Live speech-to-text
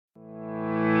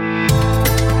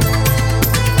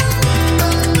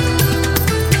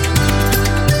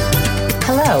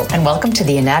and welcome to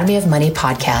the Anatomy of Money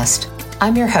podcast.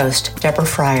 I'm your host, Deborah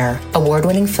Fryer,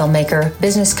 award-winning filmmaker,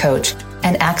 business coach,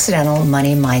 and accidental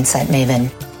money mindset maven.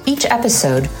 Each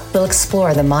episode will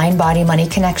explore the mind-body-money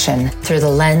connection through the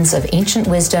lens of ancient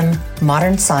wisdom,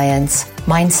 modern science,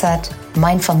 mindset,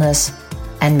 mindfulness,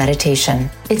 and meditation.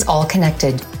 It's all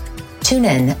connected. Tune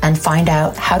in and find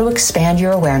out how to expand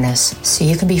your awareness so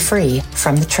you can be free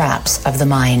from the traps of the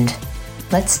mind.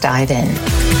 Let's dive in.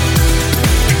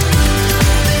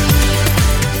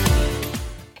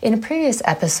 In a previous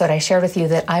episode, I shared with you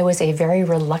that I was a very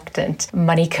reluctant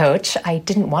money coach. I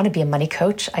didn't want to be a money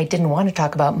coach. I didn't want to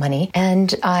talk about money.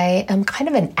 And I am kind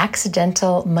of an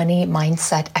accidental money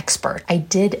mindset expert. I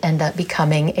did end up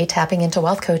becoming a tapping into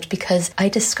wealth coach because I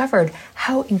discovered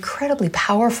how incredibly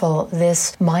powerful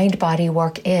this mind-body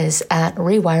work is at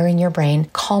rewiring your brain,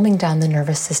 calming down the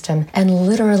nervous system, and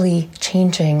literally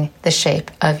changing the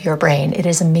shape of your brain. It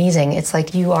is amazing. It's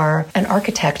like you are an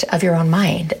architect of your own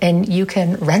mind, and you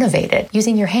can renovate it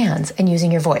using your hands and using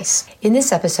your voice. In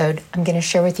this episode, I'm going to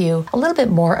share with you a little bit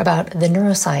more about the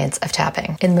neuroscience of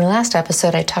tapping. In the last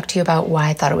episode, I talked to you about why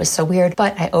I thought it was so weird,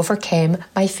 but I overcame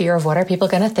my fear of what are people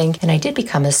going to think, and I did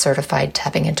become a certified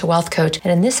tapping into wealth coach.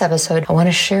 And in this episode, I want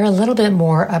to share a little bit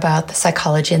more about the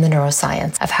psychology and the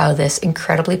neuroscience of how this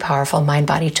incredibly powerful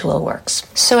mind-body tool works.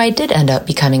 So I did end up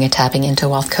becoming a tapping into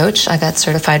wealth coach. I got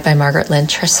certified by Margaret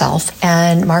Lynch herself,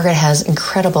 and Margaret has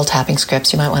incredible tapping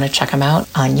scripts. You might want to check them out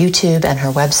on YouTube and her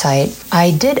website.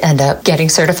 I did end up getting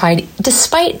certified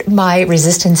despite my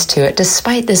resistance to it,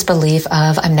 despite this belief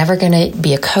of I'm never going to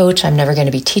be a coach, I'm never going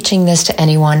to be teaching this to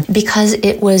anyone, because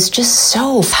it was just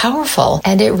so powerful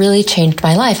and it really changed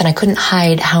my life, and I couldn't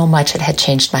hide how much it had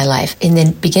changed my life. In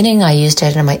the beginning, I used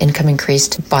it and my income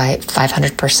increased by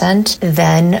 500%.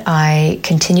 Then I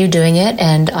continued doing it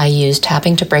and I used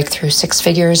tapping to break through 6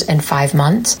 figures in 5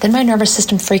 months. Then my nervous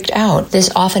system freaked out.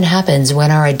 This often happens when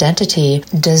our identity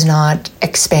does not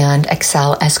expand,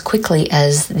 excel as quickly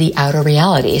as the outer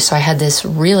reality. So I had this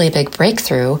really big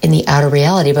breakthrough in the outer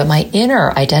reality, but my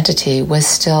inner identity was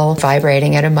still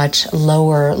vibrating at a much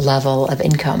lower level of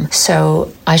income.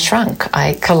 So I shrunk.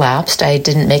 I collapsed. I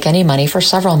didn't make any money for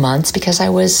several months because I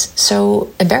was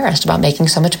so embarrassed about making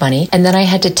so much money. And then I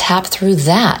had to tap through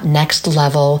that next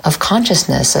level of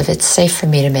consciousness of it's safe for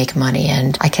me to make money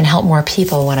and I can help more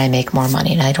people when I make more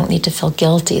money and I don't need to feel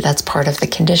guilty. That's part of the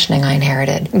conditioning I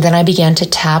inherited. Then I began to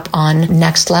tap on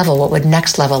next level. What would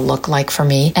next level look like for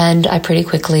me? And I pretty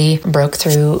quickly broke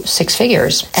through 6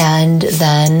 figures. And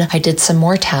then I did some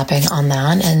more tapping on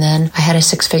that. And then I had a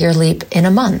 6-figure leap in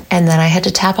a month. And then I had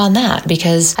to tap on that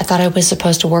because I thought I was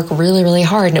supposed to work really, really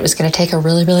hard and it was going to take a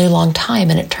really, really long time.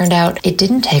 And it turned out it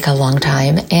didn't take a long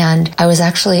time. And I was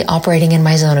actually operating in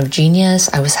my zone of genius.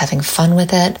 I was having fun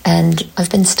with it. And I've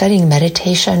been studying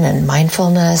meditation and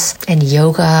mindfulness and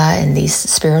yoga and these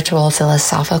spiritual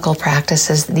philosophical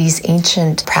practices, these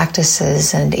ancient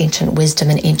practices and ancient wisdom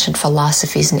and ancient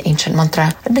philosophies and ancient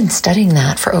mantra. I've been studying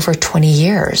that for over 20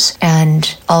 years.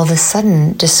 And all of a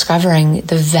sudden, discovering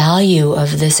the value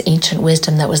of this ancient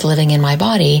wisdom that was living in my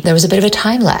body, there was a bit of a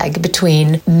time lag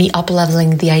between me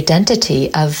up-leveling the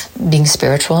identity of being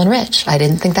spiritual and rich. I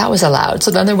didn't think that was allowed.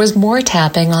 So then there was more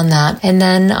tapping on that. And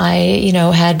then I,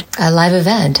 had a live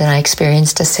event and I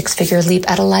experienced a 6-figure leap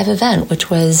at a live event, which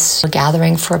was a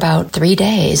gathering for about 3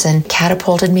 days and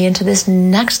catapulted me into this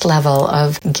next level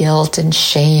of guilt and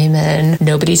shame and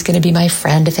nobody's going to be my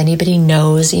friend if anybody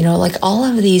knows, like all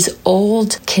of these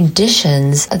old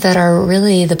conditions that are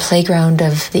really the playground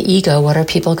of the ego. What are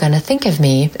people going to think of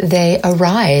me? They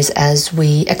arise as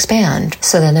we expand.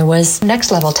 So then there was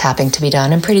next level tapping to be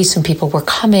done, and pretty soon people were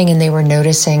coming and they were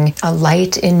noticing a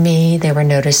light in me, they were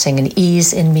noticing an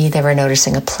ease in me, they were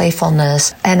noticing a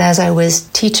playfulness. And as I was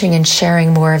teaching and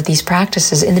sharing more of these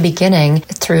practices in the beginning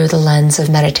through the lens of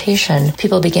meditation,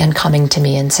 people began coming to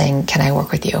me and saying, can I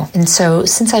work with you? And so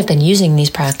since I've been using these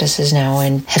practices now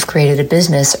and have created a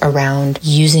business around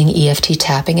using EFT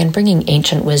tapping and bringing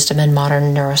ancient wisdom and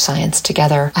modern neuroscience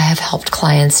together, I have helped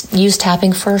clients use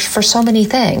tapping for so many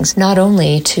things, not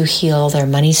only to heal their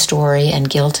money story and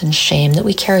guilt and shame that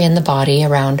we carry in the body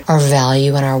around our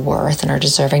value and our worth and our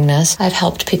deservingness. I've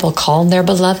helped people calm their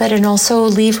beloved and also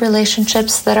leave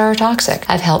relationships that are toxic.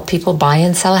 I've helped people buy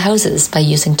and sell houses by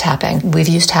using tapping. We've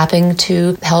used tapping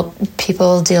to help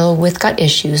people deal with gut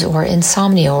issues or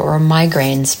insomnia or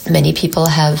migraines. Many people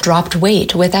have dropped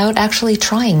weight without actually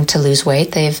trying to lose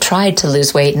weight. They've tried to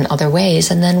lose weight in other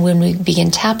ways. And then when we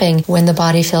begin tapping, when the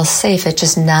body feels safe, it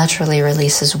just naturally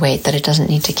releases weight that it doesn't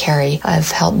need to carry.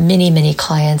 I've helped many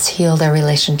clients heal their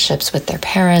relationships with their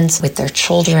parents, with their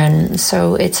children.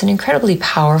 So it's an incredibly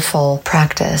powerful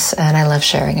practice, and I love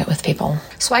sharing it with people.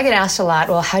 So I get asked a lot,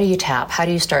 well, how do you tap? How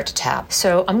do you start to tap?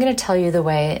 So I'm going to tell you the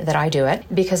way that I do it,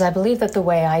 because I believe that the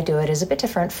way I do it is a bit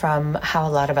different from how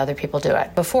a lot of other people do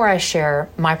it. Before I share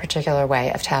my particular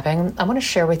way of tapping, I want to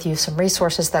share with you some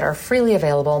resources that are freely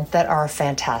available that are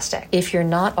fantastic. If you're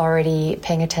not already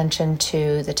paying attention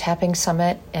to the Tapping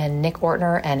Summit and Nick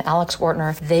Ortner and Alex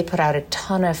Ortner, they put out a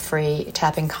ton of free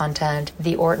tapping content.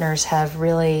 The Ortners have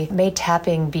really made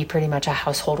tapping be pretty much a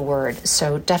household word.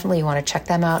 So definitely you want to check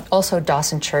them out. Also,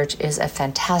 Dawson Church is a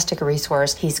fantastic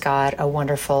resource. He's got a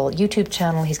wonderful YouTube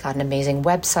channel. He's got an amazing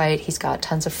website. He's got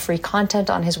tons of free content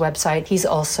on his website. He's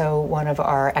also one of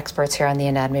our experts here on the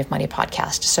Anatomy of Money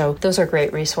podcast. So those are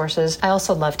great resources. I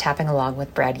also love tapping along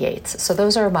with Brad Yates. So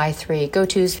those are my three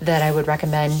go-tos that I would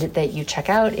recommend that you check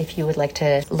out if you would like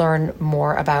to learn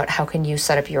more about how can you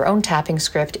set up your own tapping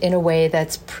script in a way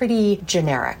that's pretty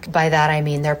generic. By that, I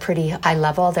mean they're pretty high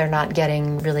level. They're not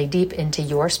getting really deep into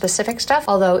your specific stuff,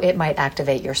 although it might activate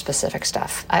your specific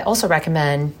stuff. I also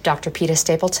recommend Dr. Peta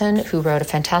Stapleton, who wrote a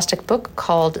fantastic book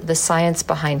called The Science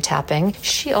Behind Tapping.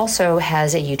 She also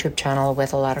has a YouTube channel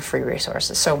with a lot of free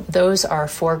resources. So those are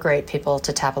four great people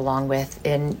to tap along with,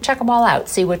 and check them all out.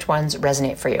 See which ones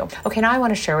resonate for you. Okay, now I want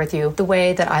to share with you the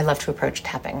way that I love to approach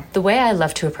tapping. The way I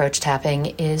love to approach tapping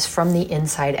is from the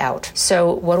inside out.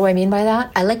 So what do I mean by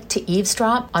that? I like to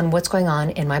eavesdrop on what's going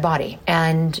on in my body.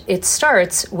 And it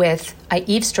starts with I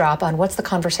eavesdrop on what's the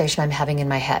conversation I'm having in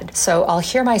my head. So I'll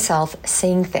hear myself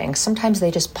saying things. Sometimes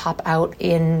they just pop out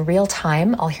in real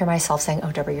time. I'll hear myself saying,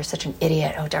 oh, Deborah, you're such an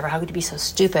idiot. Oh, Deborah, how could you be so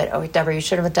stupid? Oh, Deborah, you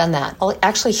should have done that. I'll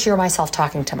actually hear myself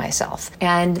talking to myself.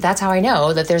 And that's how I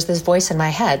know that there's this voice in my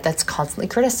head that's constantly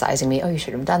criticizing me. Oh, you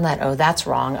should have done that. Oh, that's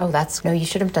wrong. Oh, no, you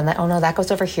should have done that. Oh, no, that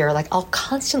goes over here. Like, I'll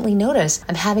constantly notice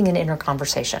I'm having an inner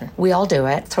conversation. We all do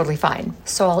it. Totally fine.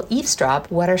 So I'll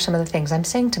eavesdrop. What are some of the things I'm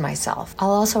saying to myself?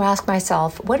 I'll also ask myself,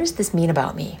 what does this mean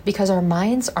about me? Because our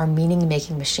minds are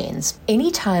meaning-making machines.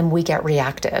 Anytime we get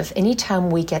reactive,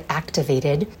 anytime we get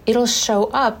activated, it'll show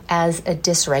up as a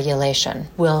dysregulation.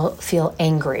 We'll feel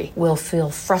angry. We'll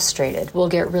feel frustrated. We'll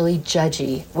get really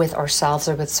judgy with ourselves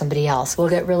or with somebody else. We'll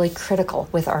get really critical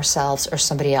with ourselves or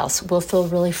somebody else. We'll feel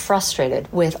really frustrated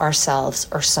with ourselves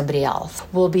or somebody else.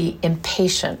 We'll be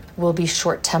impatient. We'll be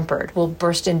short-tempered. We'll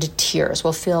burst into tears.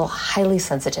 We'll feel highly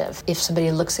sensitive. If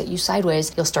somebody looks at you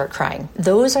sideways, you'll start crying.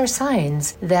 Those are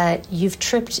signs that you've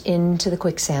tripped into the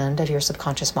quicksand of your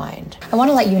subconscious mind. I want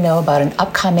to let you know about an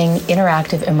upcoming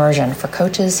interactive immersion for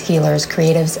coaches, healers,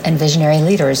 creatives, and visionary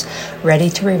leaders ready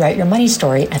to rewrite your money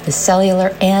story at the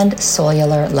cellular and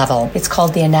cellular level. It's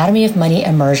called the Anatomy of Money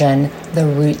Immersion, the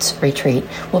Roots Retreat.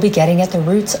 We'll be getting at the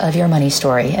roots of your money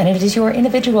story, and it is your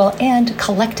individual and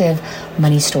collective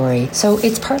money story. So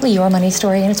it's partly your money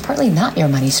story and it's partly not your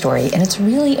money story. And it's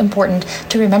really important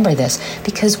to remember this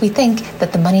because we think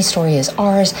that the money story is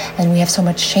ours and we have so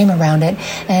much shame around it.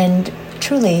 And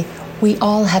truly, we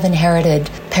all have inherited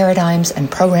paradigms and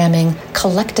programming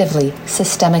collectively,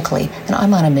 systemically. And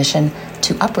I'm on a mission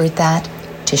to uproot that,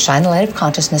 to shine the light of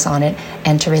consciousness on it,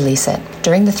 and to release it.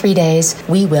 During the 3 days,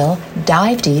 we will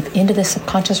dive deep into the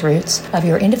subconscious roots of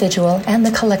your individual and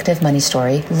the collective money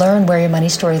story, learn where your money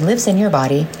story lives in your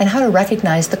body, and how to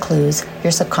recognize the clues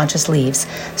your subconscious leaves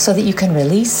so that you can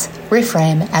release,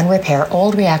 reframe, and repair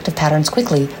old reactive patterns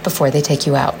quickly before they take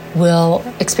you out. We'll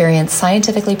experience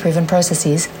scientifically proven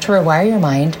processes to rewire your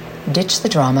mind, ditch the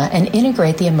drama, and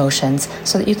integrate the emotions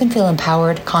so that you can feel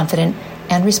empowered, confident,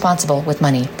 and responsible with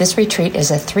money. This retreat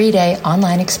is a 3-day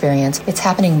online experience. It's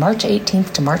happening March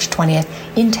 18th to March 20th,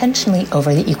 intentionally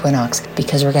over the equinox,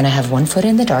 because we're going to have one foot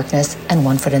in the darkness and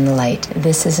one foot in the light.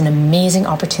 This is an amazing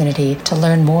opportunity to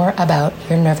learn more about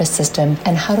your nervous system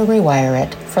and how to rewire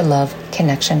it for love,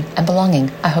 connection, and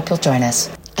belonging. I hope you'll join us.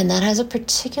 And that has a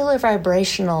particular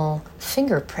vibrational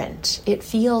fingerprint. It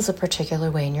feels a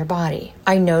particular way in your body.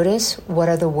 I notice what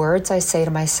are the words I say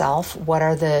to myself, what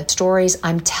are the stories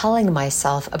I'm telling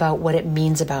myself about what it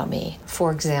means about me.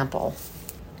 For example,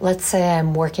 let's say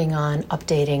I'm working on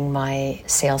updating my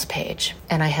sales page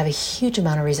and I have a huge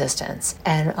amount of resistance,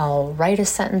 and I'll write a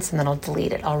sentence and then I'll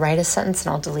delete it. I'll write a sentence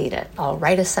and I'll delete it. I'll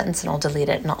write a sentence and I'll delete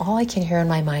it. And all I can hear in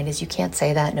my mind is, you can't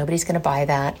say that. Nobody's going to buy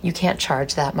that. You can't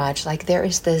charge that much. Like, there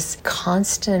is this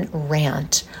constant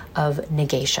rant of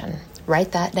negation.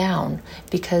 write that down,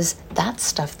 because that's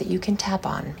stuff that you can tap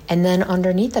on. And then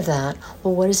underneath of that,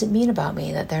 well, what does it mean about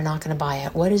me that they're not going to buy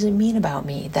it? What does it mean about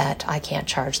me that I can't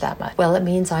charge that much? Well, it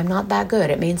means I'm not that good.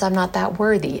 It means I'm not that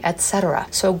worthy, etc.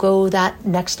 So go that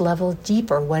next level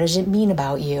deeper. What does it mean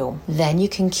about you? Then you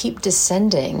can keep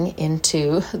descending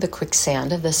into the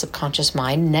quicksand of the subconscious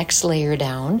mind. Next layer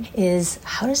down is,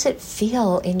 how does it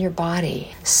feel in your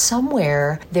body?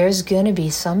 Somewhere there's going to be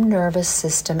some nervous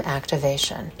system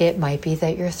activation. It might be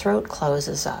that your throat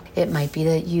closes up. It might be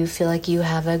that you feel like you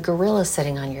have a gorilla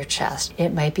sitting on your chest.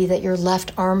 It might be that your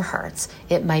left arm hurts.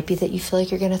 It might be that you feel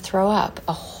like you're going to throw up.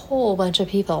 A whole bunch of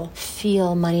people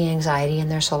feel money anxiety in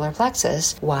their solar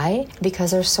plexus. Why?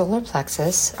 Because our solar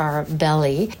plexus, our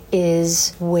belly,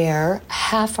 is where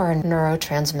half our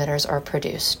neurotransmitters are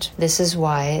produced. This is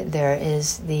why there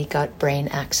is the gut-brain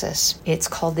axis. It's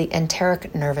called the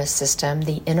enteric nervous system,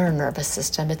 the inner nervous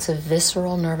system. It's a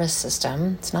visceral nervous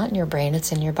system. It's not in your brain,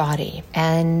 it's in your body.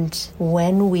 And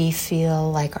when we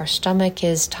feel like our stomach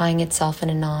is tying itself in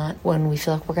a knot, when we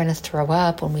feel like we're going to throw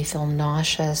up, when we feel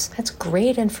nauseous, that's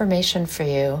great information for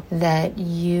you that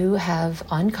you have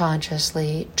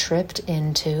unconsciously tripped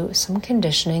into some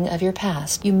conditioning of your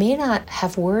past. You may not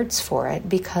have words for it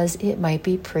because it might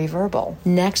be pre-verbal.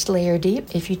 Next layer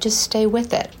deep, if you just stay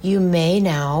with it, you may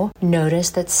now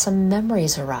notice that some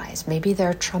memories arise. Maybe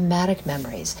they're traumatic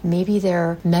memories. Maybe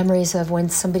they're memories of when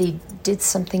somebody did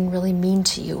something really mean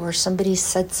to you, or somebody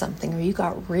said something, or you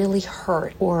got really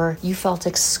hurt, or you felt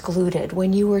excluded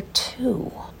when you were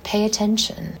 2. Pay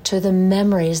attention to the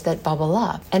memories that bubble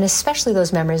up, and especially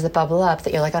those memories that bubble up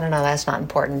that you're like, I don't know, that's not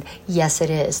important. Yes,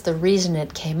 it is. The reason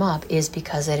it came up is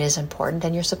because it is important,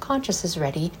 and your subconscious is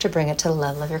ready to bring it to the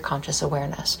level of your conscious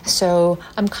awareness. So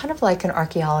I'm kind of like an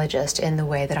archaeologist in the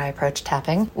way that I approach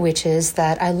tapping, which is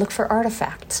that I look for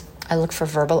artifacts. I look for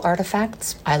verbal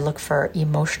artifacts, I look for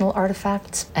emotional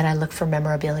artifacts, and I look for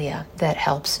memorabilia that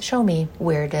helps show me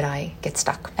where did I get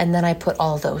stuck. And then I put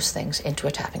all those things into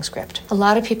a tapping script. A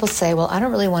lot of people say, well, I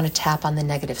don't really want to tap on the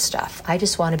negative stuff. I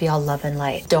just want to be all love and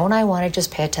light. Don't I want to just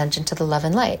pay attention to the love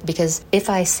and light? Because if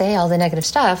I say all the negative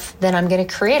stuff, then I'm going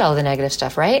to create all the negative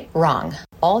stuff, right? Wrong.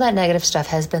 All that negative stuff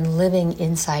has been living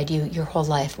inside you your whole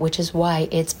life, which is why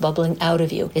it's bubbling out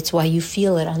of you. It's why you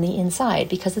feel it on the inside,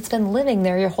 because it's been living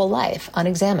there your whole life,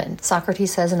 unexamined.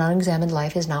 Socrates says an unexamined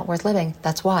life is not worth living.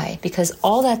 That's why. Because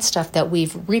all that stuff that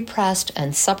we've repressed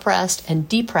and suppressed and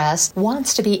depressed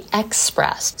wants to be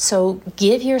expressed. So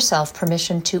give yourself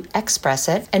permission to express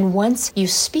it. And once you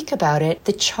speak about it,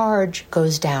 the charge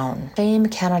goes down. Shame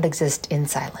cannot exist in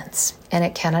silence, and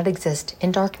it cannot exist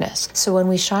in darkness. So when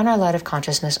we shine our light of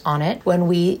consciousness on it, when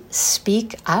we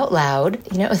speak out loud,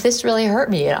 this really hurt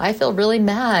me, and I feel really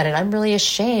mad, and I'm really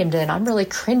ashamed, and I'm really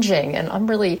cringing, and I'm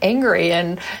really angry,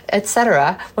 and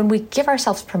etc. When we give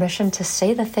ourselves permission to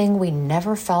say the thing we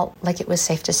never felt like it was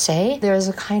safe to say, there's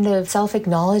a kind of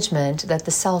self-acknowledgement that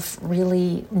the self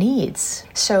really needs.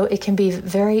 So it can be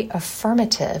very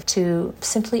affirmative to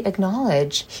simply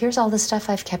acknowledge, here's all the stuff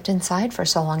I've kept inside for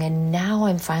so long, and now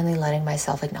I'm finally letting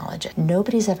myself acknowledge it.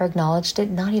 Nobody's ever acknowledged it,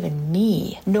 not even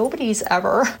me. Nobody's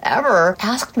ever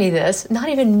asked me this, not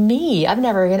even me. I've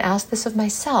never even asked this of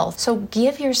myself. So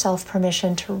give yourself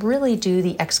permission to really do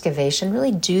the excavation,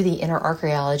 really do the inner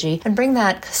archaeology, and bring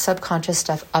that subconscious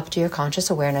stuff up to your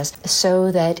conscious awareness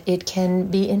so that it can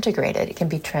be integrated, it can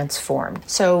be transformed.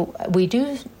 So we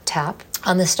do tap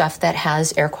on the stuff that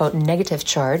has, air quote, negative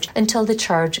charge until the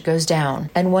charge goes down.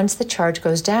 And once the charge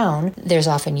goes down, there's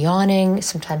often yawning,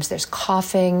 sometimes there's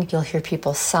coughing, you'll hear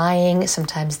people sighing,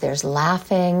 sometimes there's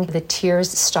laughing, the tears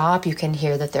stop, you can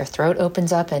hear that their throat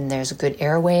opens up and there's a good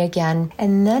airway again.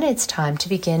 And then it's time to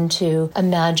begin to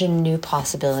imagine new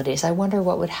possibilities. I wonder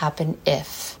what would happen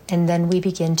if. And then we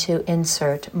begin to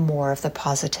insert more of the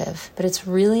positive. But it's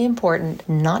really important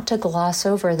not to gloss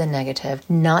over the negative,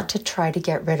 not to try to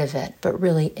get rid of it, but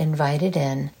really invite it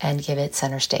in and give it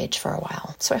center stage for a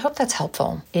while. So I hope that's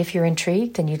helpful. If you're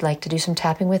intrigued and you'd like to do some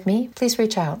tapping with me, please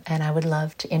reach out, and I would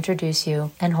love to introduce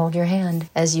you and hold your hand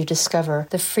as you discover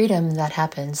the freedom that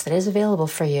happens, that is available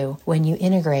for you when you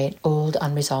integrate old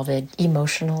unresolved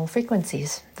emotional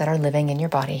frequencies that are living in your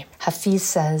body. Hafiz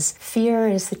says, fear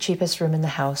is the cheapest room in the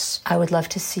house. I would love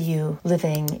to see you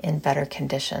living in better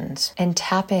conditions. And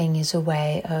tapping is a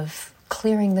way of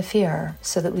clearing the fear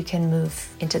so that we can move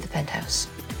into the penthouse.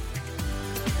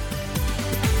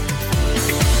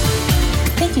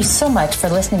 Thank you so much for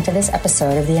listening to this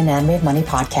episode of the Anatomy of Money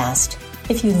podcast.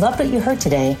 If you loved what you heard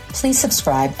today, please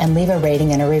subscribe and leave a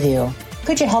rating and a review.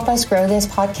 Could you help us grow this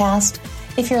podcast?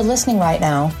 If you're listening right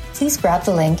now, please grab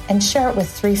the link and share it with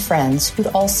 3 friends who'd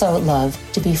also love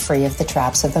to be free of the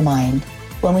traps of the mind.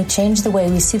 When we change the way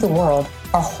we see the world,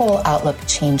 our whole outlook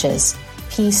changes.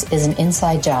 Peace is an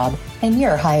inside job, and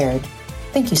you're hired.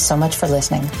 Thank you so much for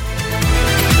listening.